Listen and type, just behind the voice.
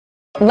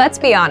Let's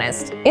be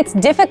honest, it's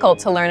difficult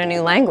to learn a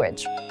new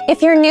language.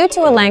 If you're new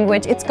to a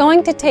language, it's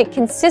going to take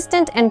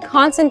consistent and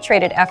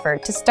concentrated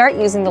effort to start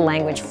using the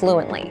language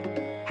fluently.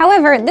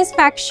 However, this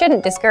fact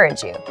shouldn't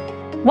discourage you.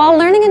 While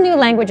learning a new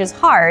language is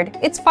hard,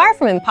 it's far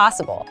from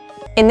impossible.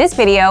 In this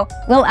video,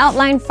 we'll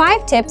outline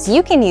 5 tips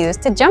you can use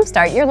to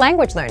jumpstart your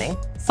language learning.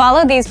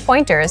 Follow these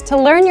pointers to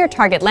learn your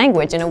target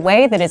language in a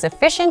way that is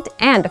efficient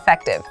and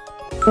effective.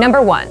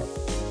 Number 1.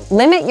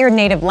 Limit your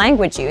native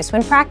language use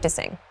when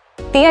practicing.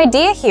 The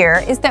idea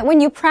here is that when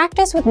you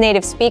practice with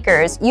native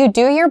speakers, you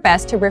do your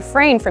best to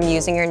refrain from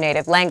using your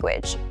native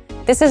language.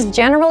 This is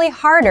generally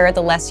harder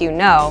the less you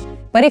know,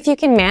 but if you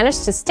can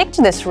manage to stick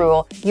to this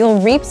rule, you'll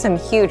reap some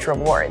huge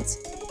rewards.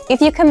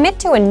 If you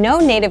commit to a no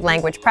native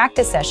language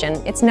practice session,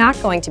 it's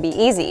not going to be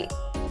easy.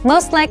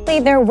 Most likely,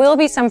 there will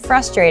be some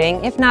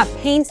frustrating, if not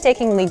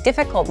painstakingly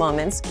difficult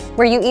moments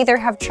where you either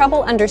have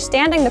trouble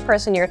understanding the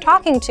person you're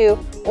talking to,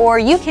 or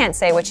you can't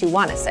say what you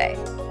want to say.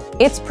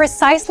 It's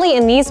precisely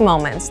in these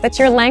moments that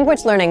your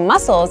language learning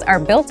muscles are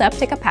built up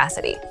to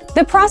capacity.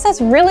 The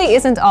process really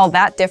isn't all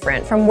that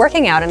different from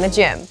working out in the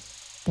gym.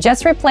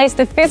 Just replace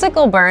the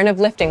physical burn of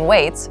lifting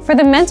weights for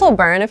the mental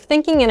burn of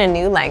thinking in a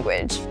new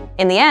language.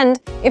 In the end,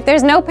 if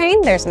there's no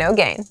pain, there's no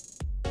gain.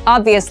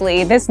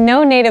 Obviously, this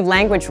no native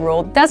language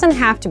rule doesn't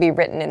have to be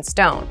written in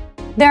stone.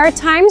 There are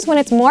times when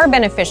it's more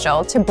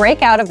beneficial to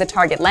break out of the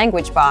target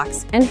language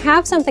box and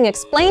have something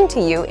explained to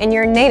you in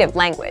your native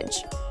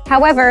language.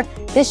 However,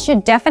 this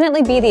should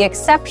definitely be the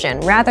exception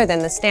rather than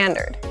the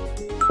standard.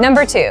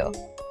 Number 2.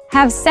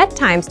 Have set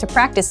times to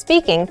practice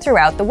speaking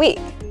throughout the week.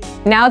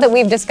 Now that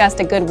we've discussed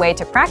a good way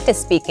to practice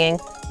speaking,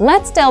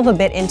 let's delve a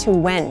bit into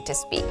when to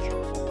speak.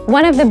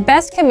 One of the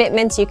best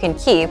commitments you can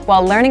keep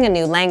while learning a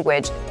new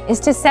language is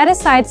to set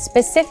aside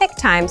specific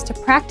times to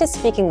practice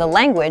speaking the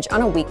language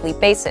on a weekly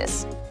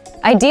basis.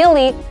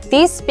 Ideally,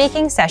 these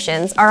speaking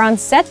sessions are on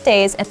set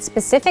days at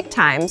specific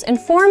times and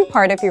form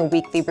part of your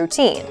weekly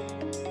routine.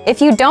 If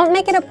you don't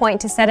make it a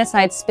point to set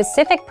aside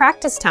specific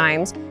practice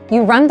times,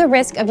 you run the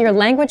risk of your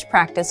language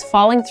practice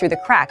falling through the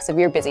cracks of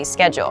your busy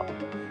schedule.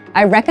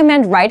 I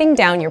recommend writing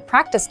down your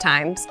practice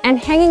times and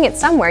hanging it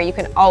somewhere you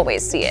can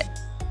always see it.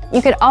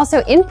 You could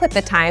also input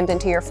the times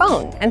into your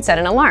phone and set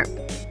an alarm.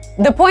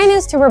 The point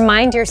is to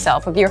remind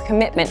yourself of your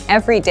commitment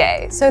every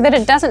day so that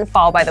it doesn't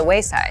fall by the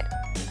wayside.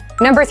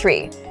 Number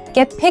 3.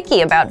 Get picky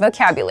about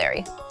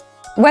vocabulary.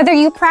 Whether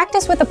you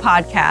practice with a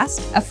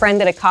podcast, a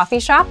friend at a coffee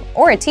shop,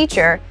 or a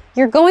teacher,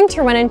 you're going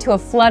to run into a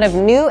flood of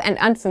new and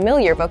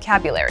unfamiliar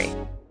vocabulary.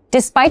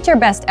 Despite your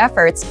best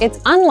efforts, it's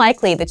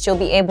unlikely that you'll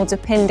be able to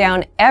pin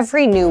down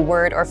every new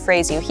word or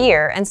phrase you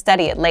hear and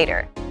study it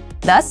later.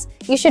 Thus,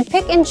 you should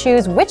pick and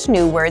choose which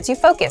new words you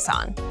focus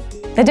on.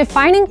 The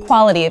defining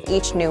quality of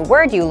each new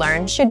word you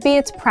learn should be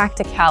its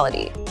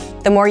practicality.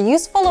 The more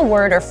useful a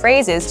word or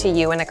phrase is to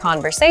you in a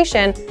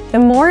conversation, the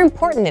more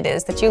important it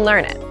is that you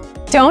learn it.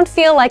 Don't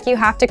feel like you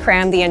have to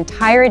cram the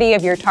entirety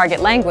of your target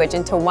language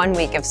into 1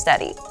 week of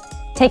study.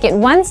 Take it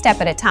one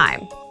step at a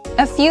time.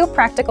 A few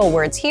practical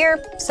words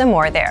here, some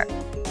more there.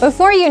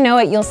 Before you know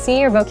it, you'll see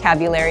your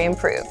vocabulary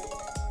improve.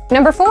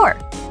 Number 4.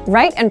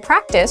 Write and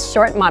practice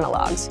short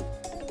monologues.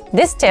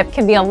 This tip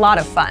can be a lot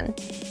of fun.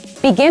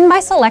 Begin by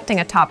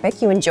selecting a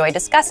topic you enjoy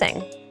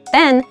discussing.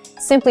 Then,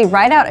 simply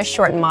write out a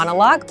short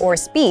monologue or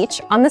speech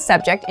on the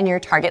subject in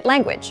your target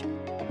language.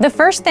 The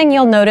first thing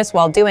you'll notice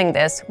while doing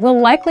this will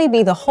likely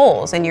be the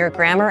holes in your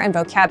grammar and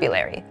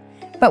vocabulary.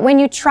 But when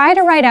you try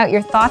to write out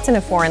your thoughts in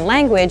a foreign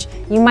language,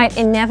 you might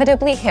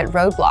inevitably hit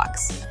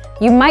roadblocks.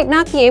 You might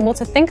not be able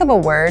to think of a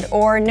word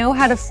or know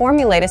how to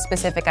formulate a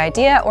specific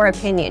idea or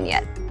opinion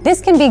yet.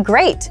 This can be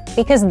great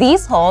because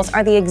these holes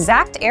are the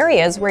exact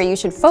areas where you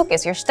should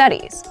focus your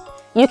studies.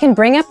 You can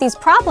bring up these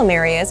problem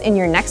areas in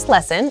your next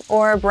lesson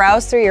or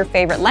browse through your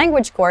favorite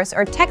language course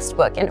or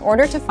textbook in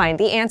order to find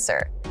the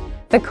answer.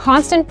 The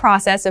constant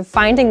process of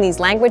finding these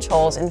language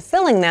holes and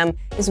filling them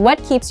is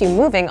what keeps you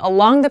moving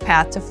along the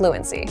path to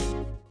fluency.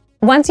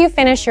 Once you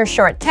finish your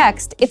short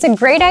text, it's a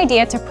great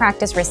idea to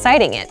practice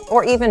reciting it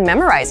or even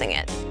memorizing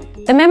it.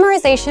 The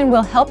memorization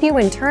will help you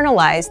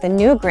internalize the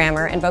new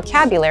grammar and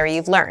vocabulary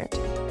you've learned.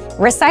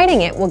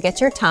 Reciting it will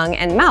get your tongue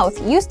and mouth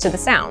used to the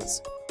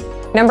sounds.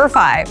 Number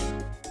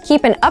 5.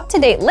 Keep an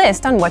up-to-date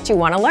list on what you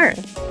want to learn.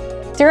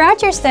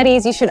 Throughout your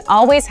studies, you should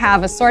always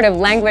have a sort of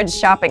language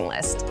shopping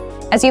list.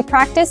 As you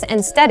practice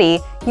and study,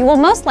 you will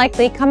most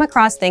likely come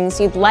across things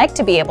you'd like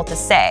to be able to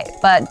say,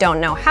 but don't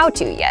know how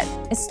to yet,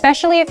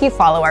 especially if you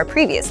follow our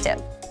previous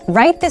tip.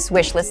 Write this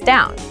wish list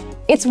down.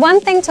 It's one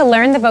thing to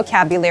learn the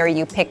vocabulary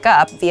you pick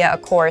up via a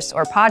course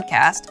or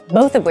podcast,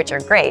 both of which are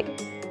great.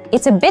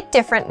 It's a bit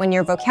different when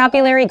your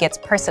vocabulary gets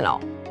personal.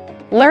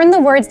 Learn the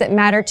words that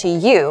matter to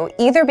you,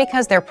 either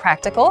because they're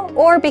practical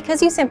or because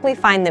you simply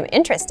find them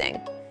interesting.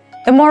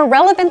 The more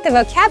relevant the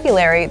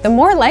vocabulary, the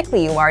more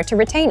likely you are to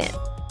retain it.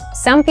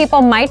 Some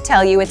people might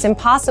tell you it's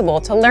impossible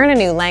to learn a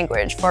new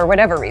language for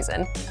whatever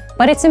reason,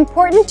 but it's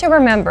important to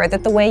remember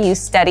that the way you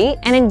study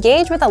and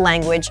engage with a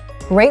language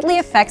greatly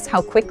affects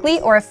how quickly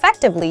or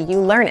effectively you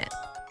learn it.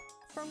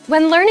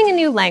 When learning a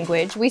new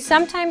language, we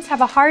sometimes have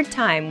a hard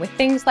time with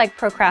things like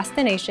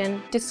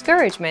procrastination,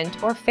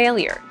 discouragement, or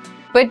failure.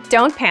 But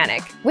don't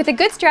panic. With a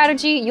good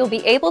strategy, you'll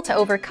be able to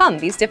overcome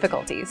these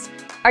difficulties.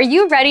 Are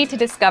you ready to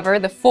discover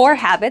the 4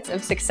 habits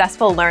of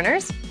successful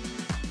learners?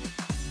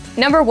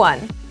 Number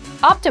 1,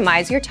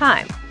 optimize your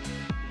time.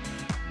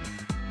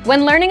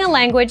 When learning a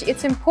language,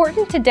 it's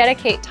important to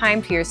dedicate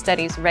time to your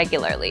studies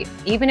regularly,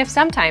 even if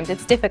sometimes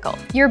it's difficult.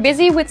 You're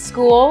busy with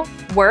school,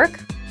 work,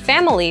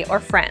 family, or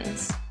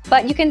friends,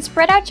 but you can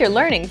spread out your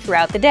learning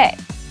throughout the day.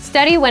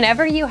 Study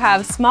whenever you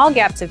have small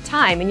gaps of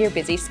time in your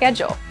busy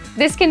schedule.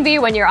 This can be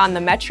when you're on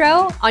the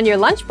metro, on your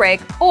lunch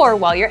break, or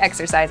while you're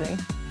exercising.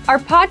 Our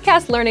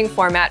podcast learning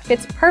format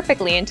fits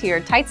perfectly into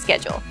your tight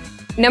schedule.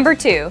 Number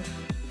 2,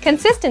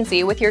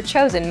 consistency with your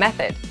chosen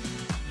method.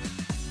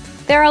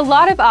 There are a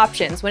lot of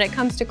options when it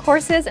comes to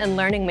courses and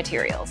learning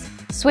materials.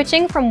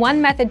 Switching from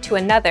one method to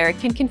another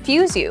can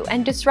confuse you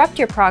and disrupt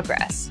your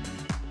progress.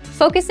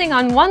 Focusing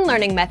on one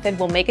learning method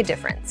will make a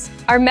difference.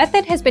 Our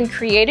method has been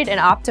created and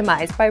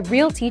optimized by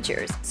real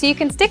teachers, so you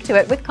can stick to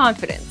it with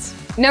confidence.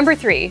 Number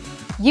 3,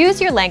 use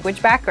your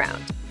language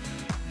background.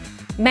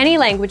 Many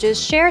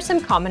languages share some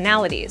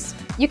commonalities.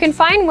 You can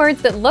find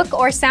words that look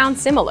or sound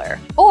similar,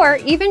 or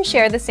even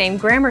share the same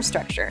grammar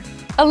structure.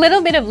 A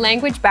little bit of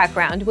language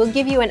background will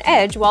give you an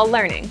edge while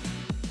learning.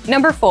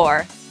 Number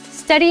 4,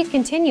 study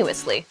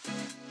continuously.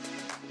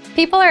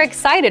 People are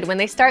excited when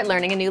they start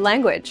learning a new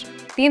language.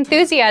 The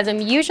enthusiasm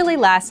usually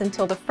lasts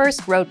until the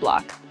first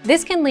roadblock.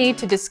 This can lead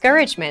to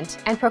discouragement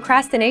and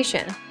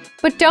procrastination.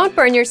 But don't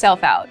burn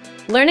yourself out.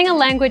 Learning a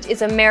language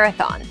is a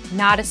marathon,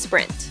 not a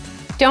sprint.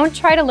 Don't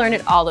try to learn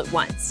it all at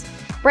once.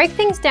 Break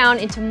things down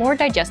into more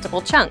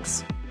digestible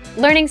chunks.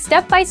 Learning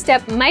step by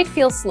step might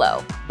feel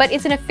slow, but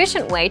it's an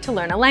efficient way to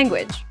learn a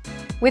language.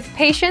 With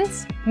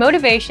patience,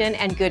 motivation,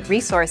 and good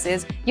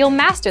resources, you'll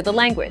master the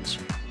language.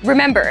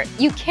 Remember,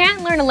 you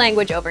can't learn a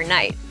language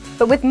overnight,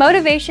 but with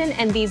motivation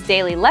and these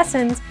daily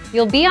lessons,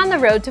 you'll be on the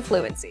road to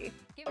fluency.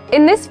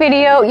 In this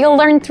video, you'll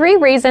learn 3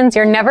 reasons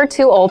you're never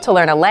too old to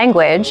learn a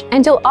language,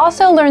 and you'll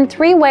also learn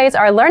 3 ways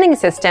our learning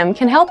system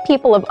can help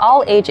people of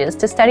all ages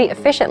to study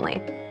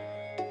efficiently.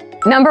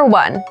 Number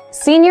 1,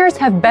 seniors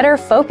have better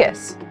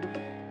focus.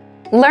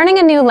 Learning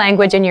a new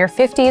language in your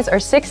 50s or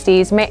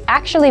 60s may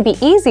actually be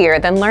easier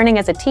than learning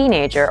as a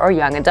teenager or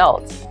young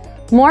adult.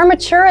 More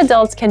mature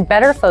adults can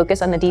better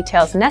focus on the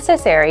details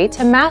necessary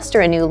to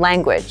master a new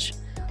language.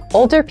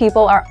 Older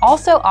people are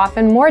also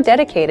often more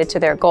dedicated to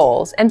their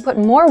goals and put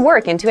more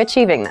work into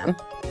achieving them.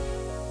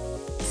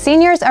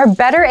 Seniors are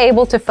better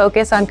able to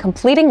focus on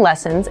completing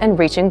lessons and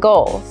reaching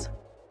goals.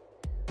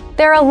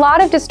 There are a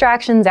lot of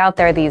distractions out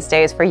there these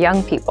days for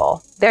young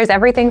people. There's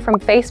everything from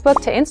Facebook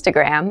to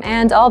Instagram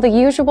and all the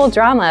usual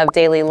drama of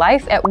daily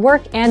life at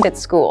work and at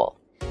school.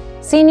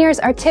 Seniors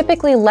are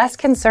typically less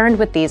concerned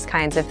with these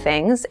kinds of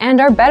things and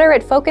are better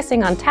at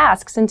focusing on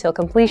tasks until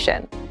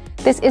completion.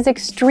 This is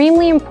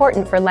extremely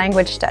important for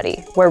language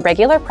study, where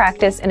regular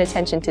practice and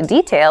attention to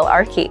detail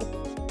are key.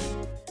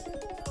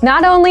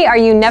 Not only are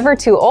you never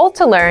too old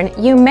to learn,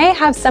 you may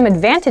have some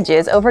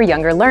advantages over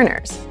younger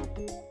learners.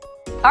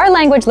 Our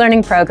language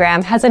learning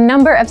program has a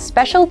number of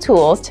special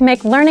tools to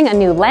make learning a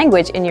new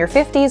language in your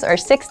 50s or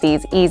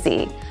 60s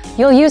easy.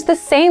 You'll use the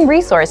same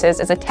resources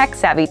as a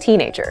tech-savvy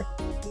teenager.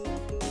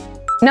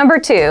 Number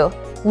 2,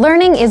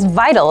 learning is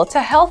vital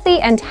to healthy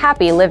and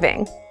happy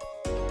living.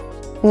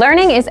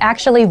 Learning is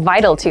actually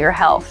vital to your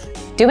health.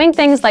 Doing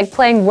things like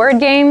playing word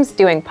games,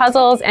 doing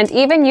puzzles, and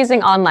even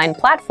using online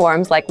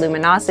platforms like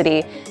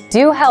Luminosity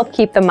do help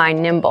keep the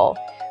mind nimble.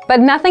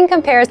 But nothing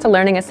compares to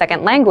learning a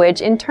second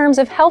language in terms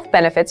of health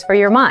benefits for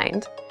your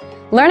mind.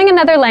 Learning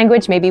another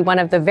language may be one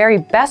of the very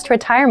best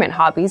retirement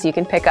hobbies you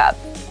can pick up.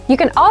 You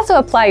can also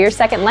apply your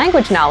second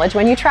language knowledge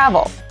when you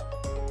travel.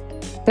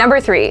 Number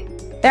 3,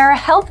 there are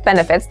health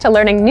benefits to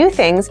learning new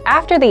things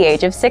after the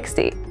age of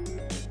 60.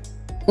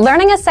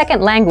 Learning a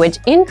second language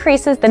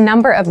increases the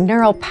number of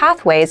neural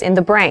pathways in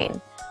the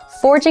brain.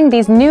 Forging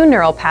these new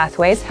neural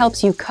pathways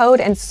helps you code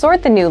and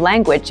sort the new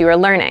language you are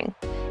learning.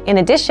 In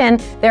addition,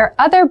 there are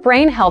other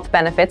brain health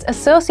benefits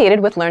associated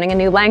with learning a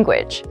new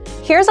language.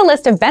 Here's a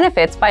list of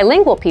benefits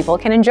bilingual people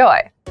can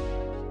enjoy.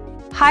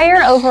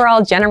 Higher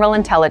overall general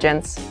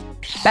intelligence,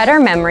 better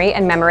memory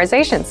and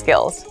memorization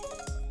skills,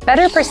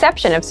 better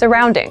perception of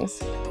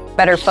surroundings,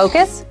 better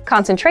focus,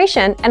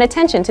 concentration, and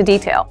attention to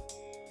detail.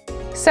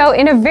 So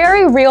in a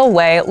very real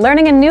way,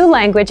 learning a new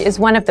language is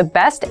one of the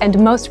best and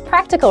most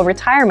practical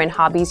retirement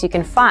hobbies you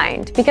can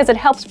find because it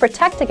helps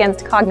protect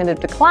against cognitive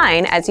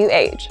decline as you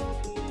age.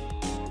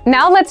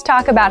 Now let's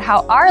talk about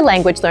how our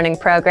language learning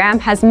program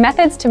has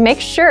methods to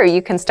make sure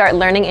you can start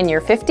learning in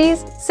your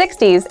 50s,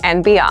 60s,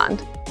 and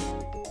beyond.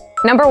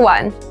 Number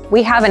 1,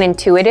 we have an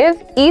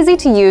intuitive,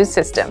 easy-to-use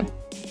system.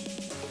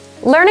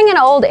 Learning in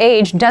old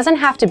age doesn't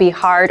have to be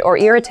hard or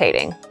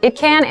irritating. It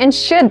can and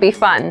should be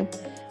fun.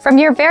 From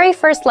your very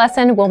first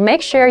lesson, we'll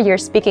make sure you're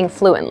speaking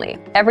fluently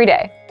every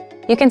day.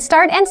 You can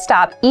start and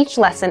stop each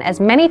lesson as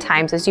many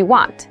times as you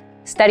want.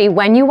 Study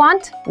when you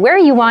want, where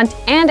you want,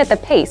 and at the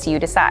pace you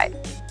decide.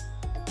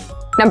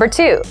 Number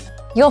 2,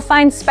 You'll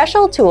find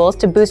special tools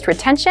to boost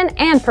retention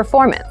and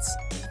performance.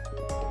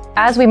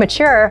 As we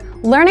mature,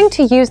 learning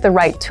to use the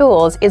right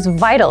tools is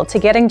vital to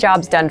getting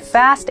jobs done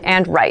fast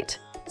and right.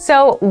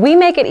 So we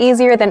make it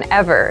easier than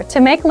ever to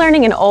make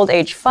learning in old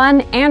age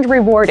fun and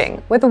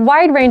rewarding with a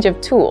wide range of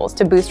tools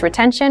to boost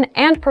retention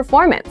and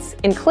performance,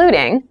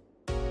 including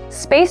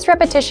spaced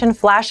repetition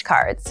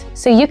flashcards,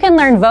 so you can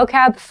learn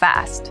vocab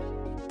fast.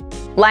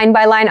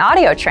 Line-by-line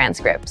audio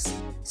transcripts,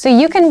 so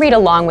you can read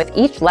along with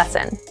each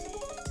lesson.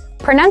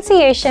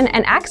 Pronunciation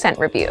and accent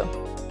review.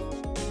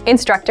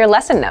 Instructor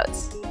lesson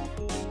notes.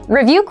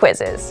 Review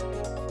quizzes.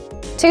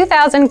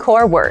 2,000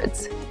 core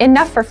words,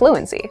 enough for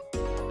fluency.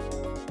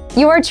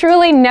 You are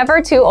truly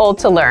never too old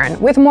to learn,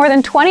 with more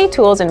than 20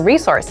 tools and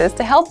resources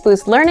to help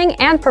boost learning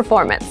and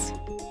performance.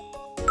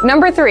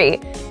 Number 3,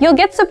 you'll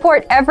get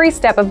support every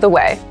step of the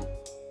way.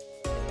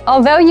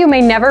 Although you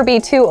may never be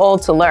too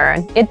old to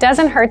learn, it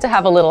doesn't hurt to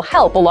have a little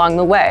help along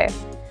the way.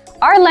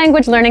 Our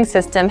language learning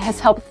system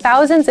has helped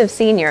thousands of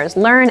seniors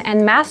learn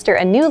and master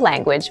a new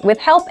language with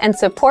help and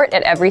support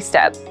at every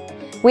step.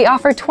 We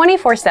offer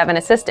 24/7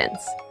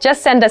 assistance.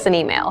 Just send us an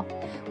email.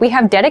 We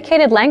have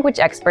dedicated language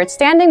experts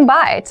standing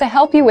by to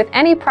help you with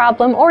any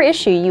problem or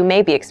issue you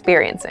may be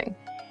experiencing.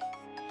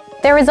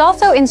 There is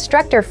also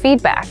instructor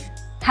feedback.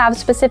 Have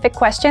specific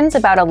questions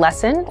about a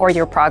lesson or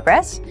your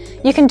progress?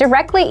 You can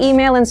directly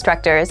email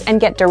instructors and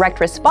get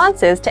direct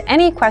responses to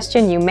any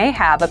question you may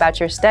have about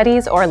your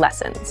studies or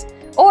lessons.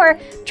 Or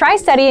try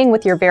studying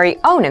with your very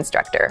own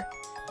instructor.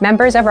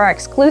 Members of our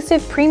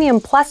exclusive Premium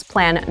Plus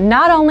plan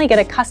not only get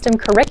a custom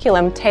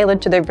curriculum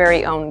tailored to their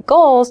very own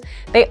goals,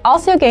 they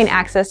also gain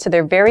access to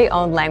their very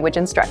own language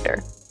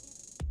instructor.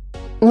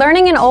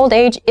 Learning in old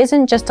age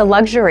isn't just a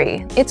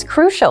luxury, it's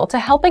crucial to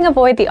helping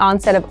avoid the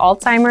onset of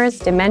Alzheimer's,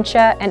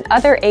 dementia, and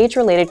other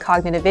age-related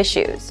cognitive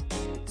issues.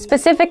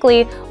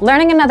 Specifically,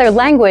 learning another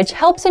language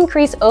helps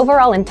increase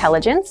overall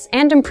intelligence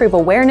and improve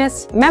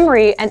awareness,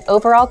 memory, and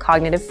overall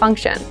cognitive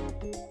function.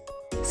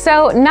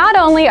 So not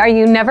only are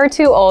you never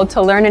too old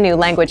to learn a new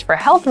language for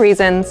health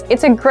reasons,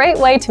 it's a great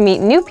way to meet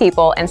new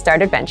people and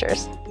start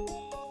adventures.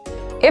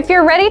 If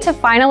you're ready to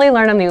finally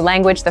learn a new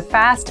language the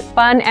fast,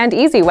 fun, and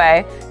easy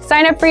way,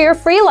 sign up for your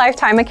free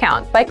lifetime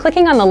account by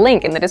clicking on the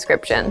link in the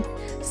description.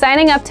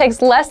 Signing up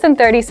takes less than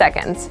 30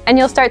 seconds, and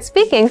you'll start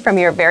speaking from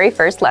your very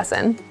first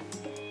lesson.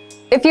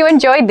 If you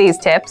enjoyed these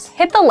tips,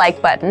 hit the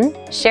like button,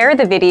 share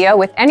the video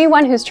with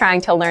anyone who's trying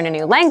to learn a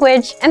new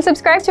language, and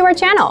subscribe to our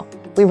channel.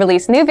 We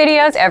release new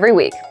videos every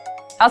week.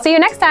 I'll see you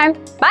next time.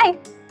 Bye!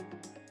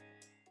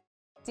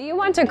 Do you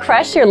want to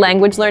crush your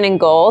language learning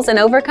goals and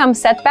overcome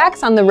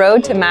setbacks on the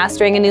road to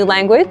mastering a new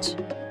language?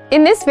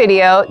 In this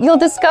video, you'll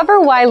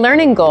discover why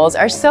learning goals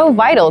are so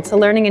vital to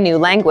learning a new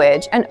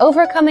language and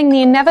overcoming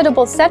the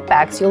inevitable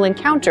setbacks you'll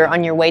encounter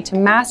on your way to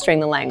mastering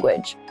the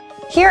language.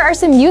 Here are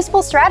some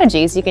useful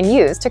strategies you can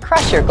use to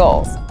crush your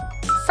goals.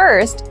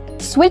 First,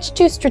 switch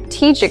to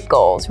strategic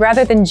goals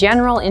rather than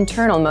general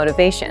internal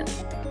motivation.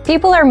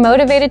 People are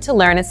motivated to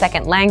learn a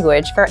second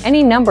language for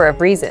any number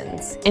of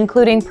reasons,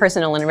 including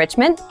personal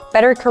enrichment,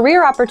 better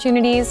career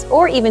opportunities,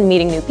 or even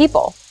meeting new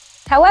people.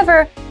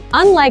 However,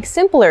 unlike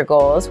simpler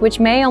goals, which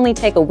may only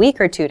take a week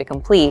or two to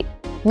complete,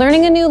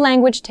 learning a new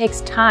language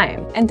takes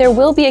time, and there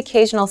will be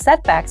occasional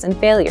setbacks and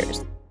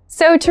failures.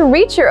 So to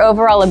reach your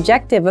overall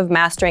objective of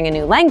mastering a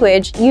new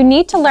language, you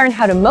need to learn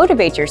how to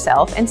motivate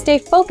yourself and stay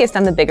focused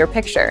on the bigger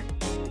picture.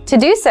 To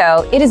do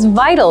so, it is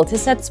vital to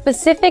set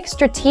specific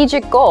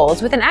strategic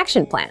goals with an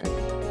action plan.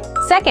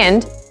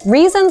 Second,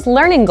 reasons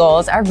learning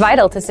goals are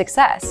vital to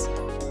success.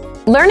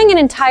 Learning an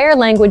entire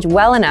language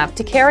well enough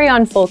to carry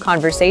on full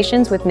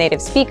conversations with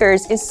native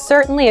speakers is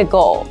certainly a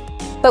goal.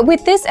 But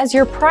with this as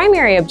your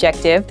primary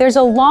objective, there's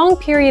a long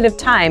period of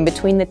time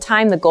between the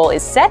time the goal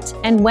is set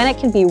and when it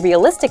can be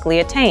realistically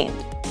attained.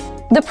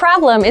 The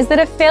problem is that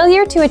a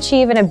failure to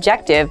achieve an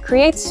objective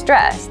creates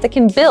stress that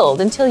can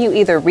build until you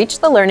either reach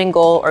the learning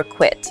goal or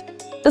quit.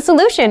 The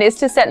solution is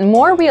to set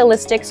more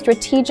realistic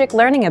strategic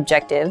learning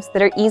objectives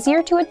that are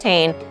easier to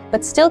attain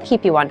but still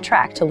keep you on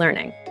track to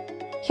learning.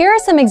 Here are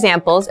some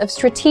examples of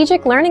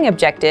strategic learning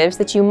objectives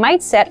that you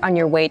might set on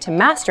your way to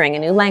mastering a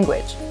new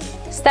language.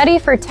 Study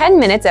for 10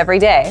 minutes every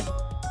day.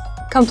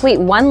 Complete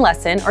one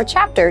lesson or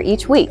chapter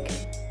each week.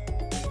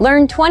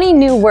 Learn 20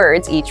 new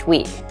words each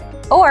week.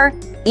 Or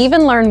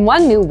even learn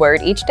one new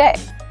word each day.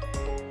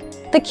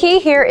 The key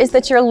here is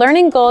that your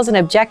learning goals and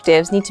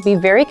objectives need to be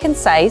very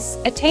concise,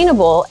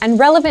 attainable, and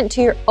relevant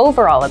to your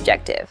overall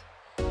objective.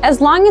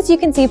 As long as you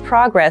can see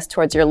progress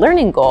towards your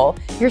learning goal,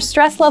 your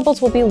stress levels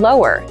will be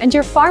lower and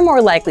you're far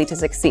more likely to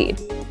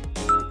succeed.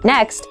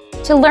 Next,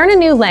 to learn a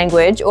new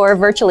language or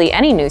virtually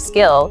any new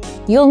skill,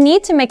 you'll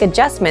need to make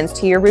adjustments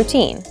to your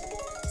routine.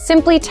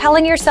 Simply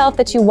telling yourself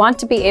that you want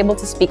to be able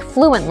to speak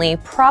fluently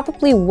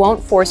probably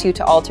won't force you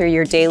to alter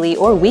your daily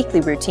or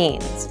weekly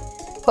routines.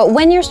 But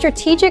when your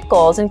strategic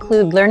goals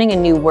include learning a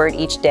new word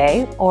each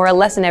day or a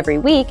lesson every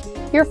week,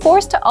 you're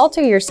forced to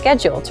alter your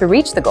schedule to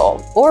reach the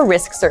goal or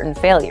risk certain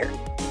failure.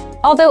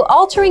 Although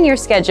altering your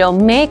schedule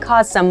may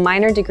cause some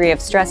minor degree of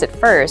stress at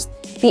first,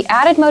 the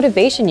added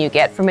motivation you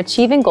get from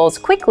achieving goals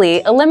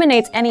quickly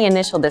eliminates any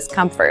initial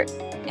discomfort.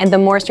 And the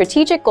more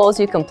strategic goals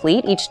you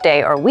complete each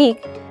day or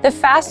week, the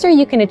faster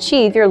you can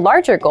achieve your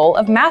larger goal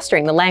of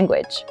mastering the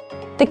language.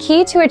 The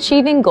key to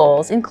achieving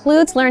goals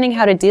includes learning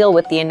how to deal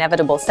with the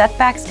inevitable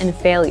setbacks and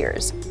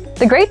failures.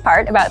 The great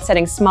part about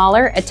setting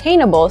smaller,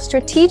 attainable,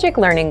 strategic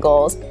learning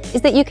goals is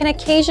that you can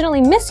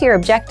occasionally miss your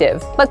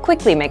objective, but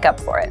quickly make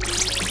up for it.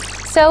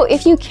 So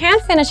if you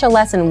can't finish a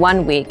lesson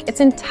one week, it's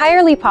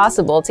entirely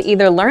possible to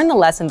either learn the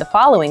lesson the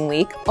following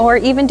week or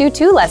even do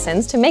 2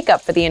 lessons to make up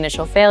for the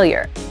initial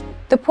failure.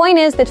 The point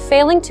is that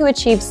failing to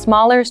achieve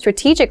smaller,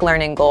 strategic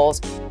learning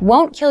goals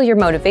won't kill your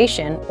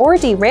motivation or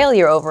derail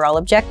your overall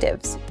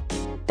objectives.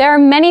 There are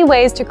many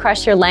ways to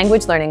crush your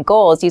language learning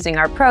goals using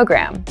our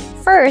program.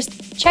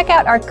 First, check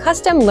out our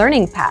custom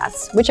learning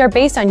paths, which are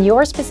based on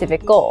your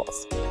specific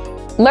goals.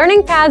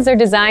 Learning paths are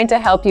designed to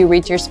help you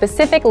reach your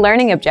specific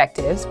learning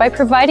objectives by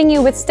providing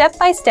you with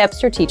step-by-step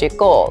strategic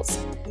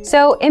goals.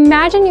 So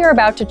imagine you're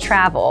about to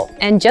travel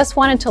and just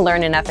wanted to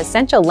learn enough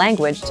essential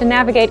language to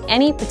navigate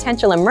any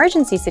potential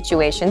emergency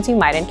situations you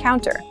might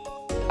encounter.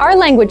 Our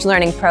language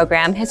learning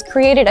program has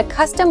created a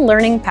custom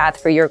learning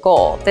path for your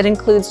goal that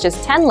includes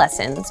just 10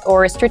 lessons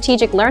or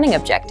strategic learning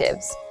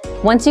objectives.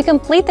 Once you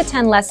complete the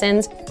 10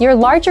 lessons, your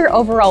larger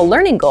overall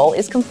learning goal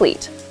is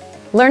complete.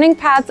 Learning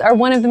paths are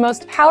one of the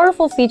most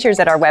powerful features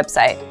at our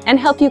website and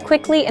help you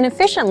quickly and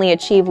efficiently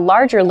achieve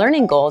larger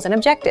learning goals and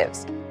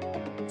objectives.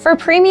 For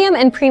Premium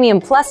and Premium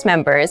Plus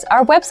members,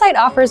 our website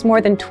offers more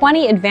than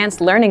 20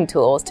 advanced learning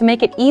tools to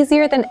make it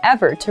easier than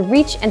ever to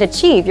reach and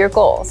achieve your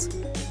goals.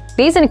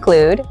 These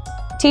include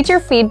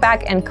teacher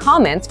feedback and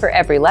comments for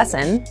every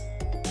lesson,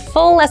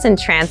 full lesson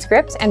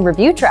transcripts and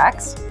review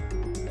tracks,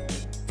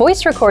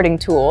 voice recording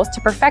tools to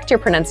perfect your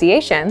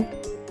pronunciation,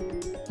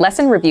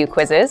 lesson review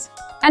quizzes,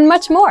 and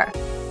much more.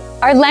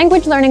 Our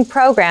language learning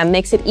program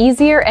makes it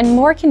easier and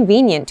more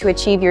convenient to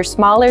achieve your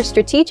smaller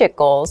strategic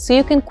goals so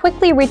you can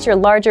quickly reach your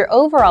larger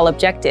overall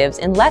objectives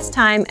in less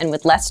time and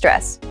with less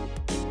stress.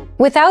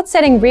 Without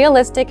setting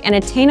realistic and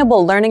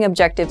attainable learning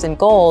objectives and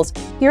goals,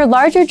 your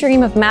larger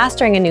dream of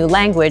mastering a new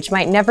language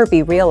might never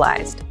be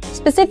realized.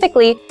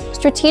 Specifically,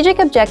 strategic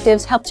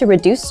objectives help to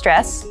reduce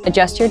stress,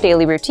 adjust your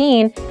daily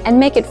routine, and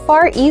make it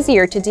far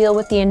easier to deal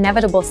with the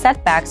inevitable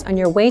setbacks on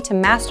your way to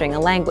mastering a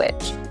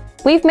language.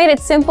 We've made it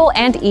simple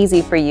and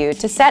easy for you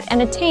to set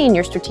and attain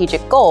your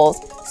strategic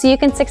goals so you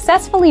can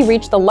successfully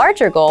reach the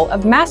larger goal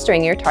of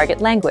mastering your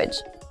target language.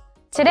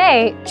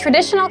 Today,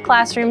 traditional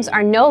classrooms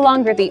are no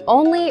longer the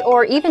only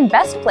or even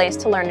best place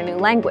to learn a new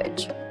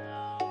language.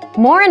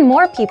 More and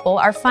more people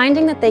are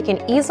finding that they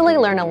can easily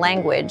learn a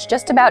language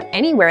just about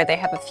anywhere they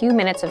have a few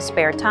minutes of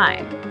spare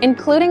time,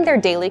 including their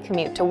daily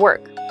commute to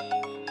work.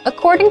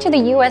 According to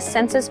the U.S.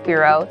 Census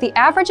Bureau, the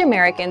average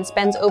American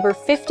spends over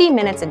 50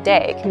 minutes a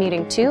day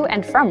commuting to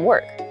and from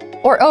work,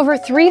 or over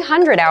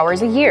 300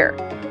 hours a year.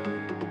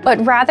 But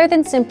rather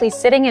than simply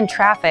sitting in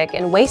traffic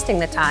and wasting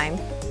the time,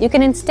 you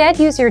can instead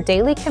use your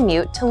daily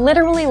commute to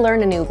literally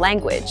learn a new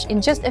language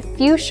in just a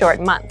few short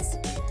months.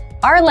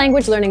 Our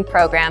language learning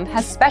program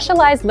has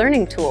specialized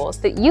learning tools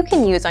that you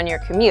can use on your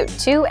commute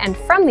to and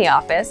from the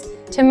office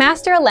to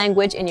master a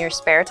language in your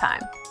spare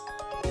time.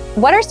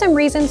 What are some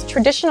reasons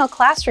traditional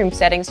classroom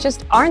settings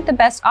just aren't the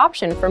best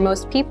option for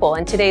most people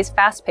in today's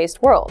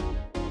fast-paced world?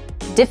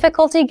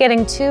 Difficulty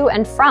getting to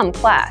and from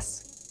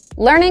class.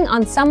 Learning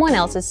on someone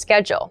else's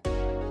schedule.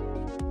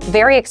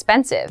 Very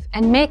expensive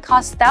and may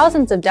cost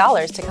thousands of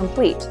dollars to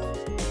complete.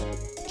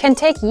 Can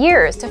take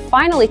years to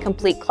finally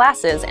complete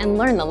classes and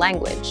learn the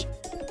language.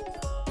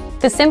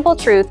 The simple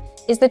truth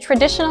is that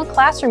traditional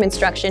classroom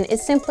instruction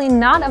is simply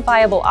not a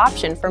viable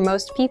option for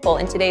most people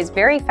in today's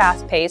very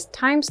fast-paced,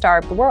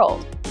 time-starved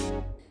world.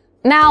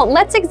 Now,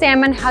 let's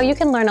examine how you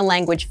can learn a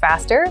language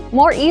faster,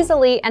 more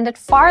easily, and at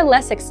far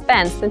less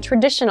expense than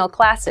traditional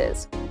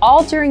classes,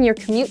 all during your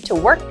commute to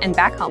work and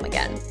back home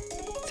again.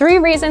 3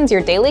 reasons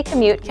your daily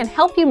commute can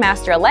help you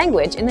master a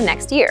language in the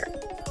next year.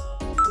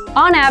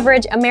 On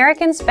average,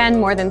 Americans spend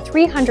more than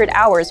 300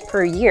 hours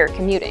per year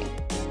commuting.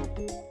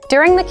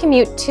 During the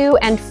commute to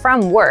and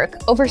from work,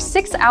 over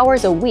 6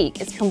 hours a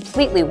week is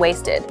completely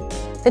wasted.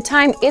 The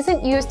time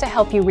isn't used to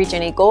help you reach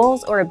any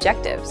goals or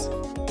objectives.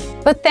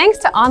 But thanks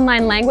to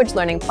online language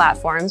learning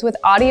platforms with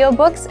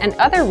audiobooks and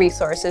other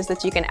resources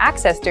that you can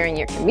access during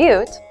your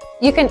commute,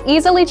 you can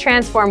easily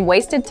transform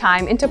wasted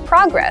time into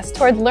progress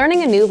toward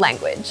learning a new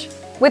language.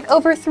 With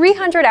over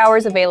 300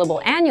 hours available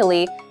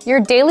annually, your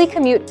daily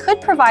commute could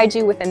provide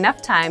you with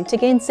enough time to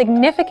gain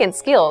significant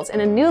skills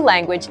in a new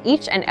language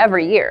each and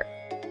every year.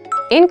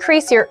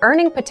 Increase your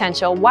earning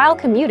potential while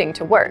commuting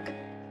to work.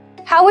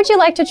 How would you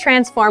like to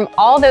transform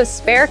all those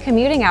spare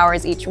commuting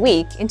hours each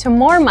week into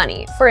more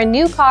money for a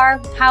new car,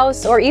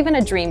 house, or even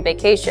a dream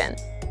vacation?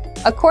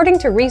 According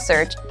to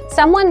research,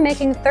 someone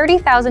making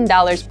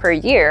 $30,000 per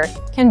year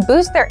can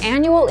boost their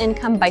annual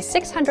income by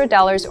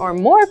 $600 or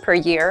more per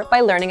year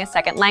by learning a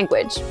second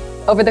language.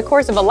 Over the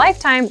course of a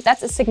lifetime,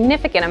 that's a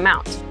significant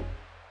amount.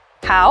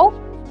 How?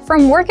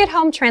 From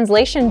work-at-home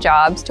translation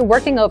jobs to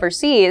working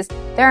overseas,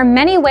 there are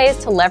many ways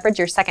to leverage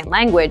your second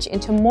language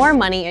into more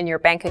money in your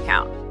bank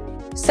account.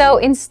 So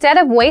instead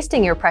of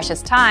wasting your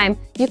precious time,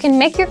 you can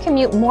make your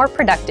commute more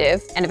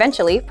productive and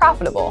eventually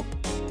profitable.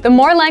 The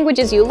more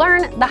languages you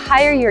learn, the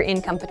higher your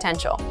income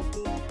potential.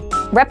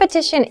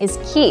 Repetition is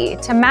key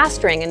to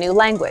mastering a new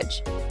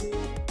language.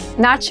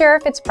 Not sure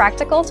if it's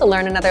practical to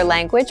learn another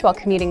language while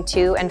commuting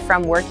to and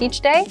from work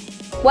each day?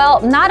 Well,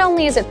 not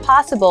only is it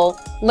possible,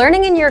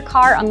 learning in your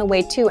car on the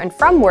way to and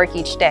from work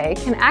each day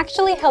can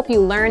actually help you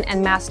learn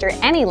and master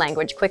any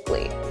language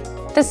quickly.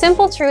 The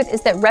simple truth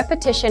is that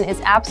repetition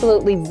is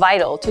absolutely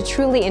vital to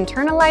truly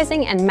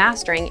internalizing and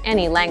mastering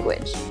any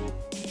language.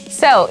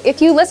 So, if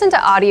you listen to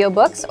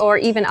audiobooks or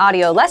even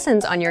audio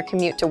lessons on your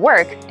commute to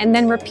work, and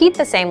then repeat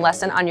the same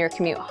lesson on your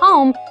commute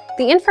home,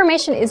 the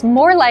information is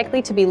more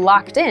likely to be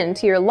locked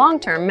into your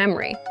long-term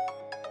memory.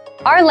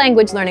 Our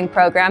language learning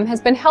program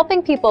has been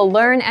helping people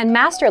learn and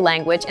master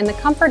language in the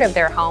comfort of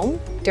their home,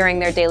 during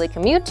their daily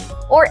commute,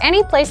 or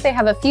any place they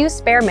have a few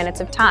spare minutes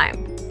of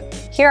time.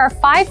 Here are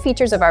 5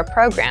 features of our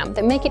program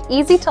that make it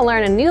easy to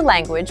learn a new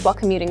language while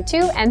commuting to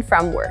and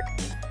from work.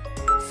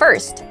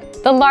 First,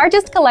 the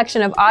largest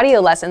collection of audio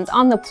lessons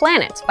on the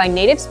planet by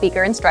native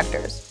speaker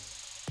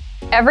instructors.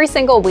 Every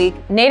single week,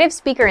 native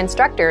speaker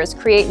instructors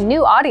create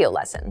new audio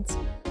lessons.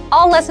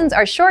 All lessons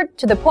are short,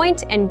 to the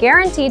point, and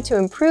guaranteed to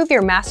improve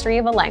your mastery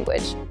of a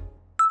language.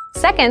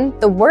 Second,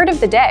 the word of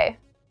the day.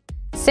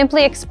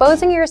 Simply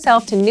exposing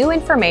yourself to new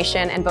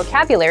information and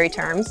vocabulary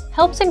terms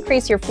helps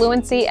increase your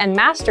fluency and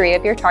mastery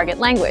of your target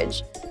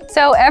language.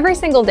 So every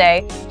single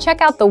day, check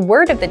out the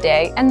word of the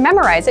day and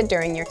memorize it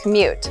during your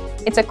commute.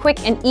 It's a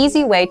quick and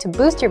easy way to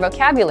boost your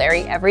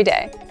vocabulary every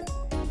day.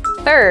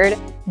 Third,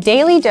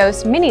 daily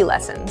dose mini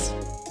lessons.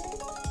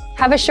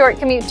 Have a short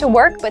commute to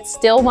work but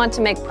still want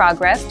to make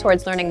progress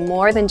towards learning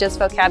more than just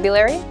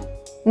vocabulary?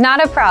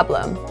 Not a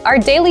problem. Our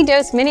daily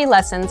dose mini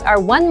lessons are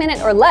 1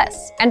 minute or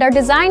less and are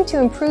designed to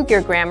improve your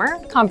grammar,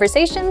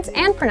 conversations,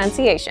 and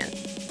pronunciation.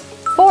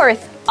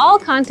 Fourth, all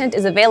content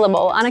is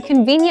available on a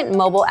convenient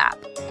mobile app.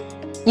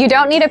 You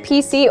don't need a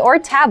PC or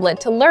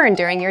tablet to learn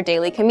during your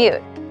daily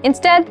commute.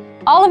 Instead,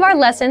 all of our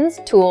lessons,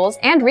 tools,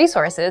 and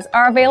resources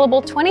are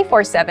available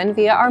 24/7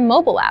 via our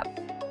mobile app.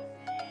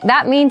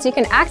 That means you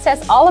can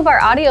access all of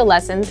our audio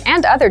lessons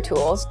and other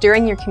tools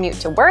during your commute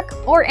to work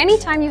or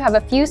anytime you have a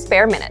few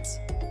spare minutes.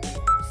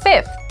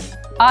 Fifth,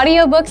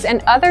 audiobooks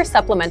and other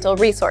supplemental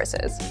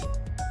resources.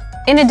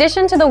 In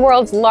addition to the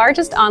world's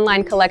largest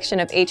online collection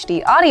of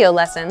HD audio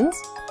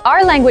lessons,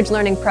 our language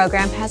learning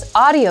program has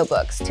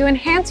audiobooks to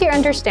enhance your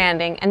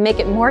understanding and make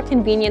it more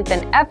convenient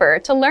than ever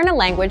to learn a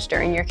language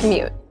during your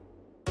commute.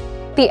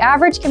 The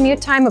average commute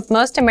time of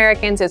most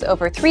Americans is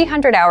over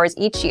 300 hours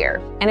each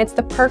year, and it's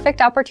the perfect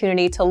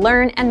opportunity to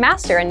learn and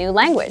master a new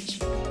language.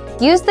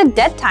 Use the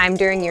dead time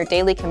during your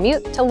daily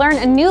commute to learn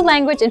a new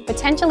language and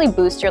potentially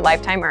boost your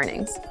lifetime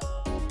earnings.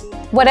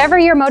 Whatever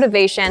your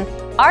motivation,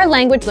 our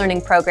language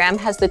learning program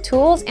has the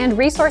tools and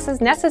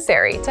resources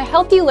necessary to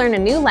help you learn a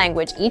new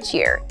language each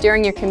year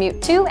during your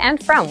commute to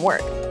and from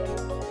work.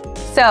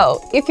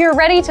 So, if you're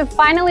ready to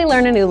finally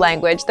learn a new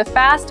language the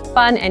fast,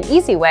 fun, and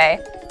easy way,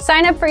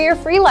 sign up for your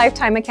free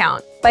lifetime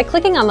account by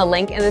clicking on the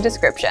link in the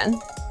description.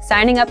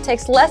 Signing up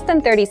takes less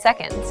than 30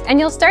 seconds, and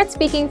you'll start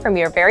speaking from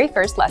your very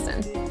first lesson.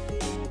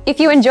 If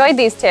you enjoyed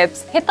these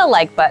tips, hit the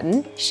like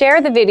button, share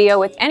the video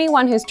with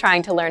anyone who's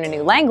trying to learn a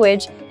new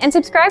language, and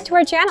subscribe to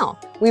our channel.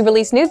 We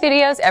release new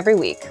videos every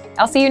week.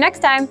 I'll see you next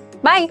time.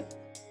 Bye!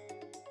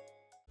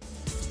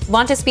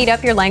 Want to speed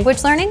up your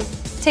language learning?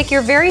 Take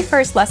your very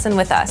first lesson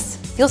with us.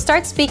 You'll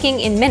start speaking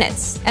in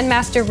minutes and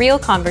master real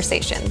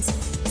conversations.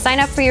 Sign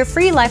up for your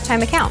free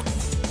lifetime account.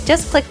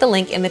 Just click the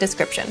link in the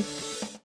description.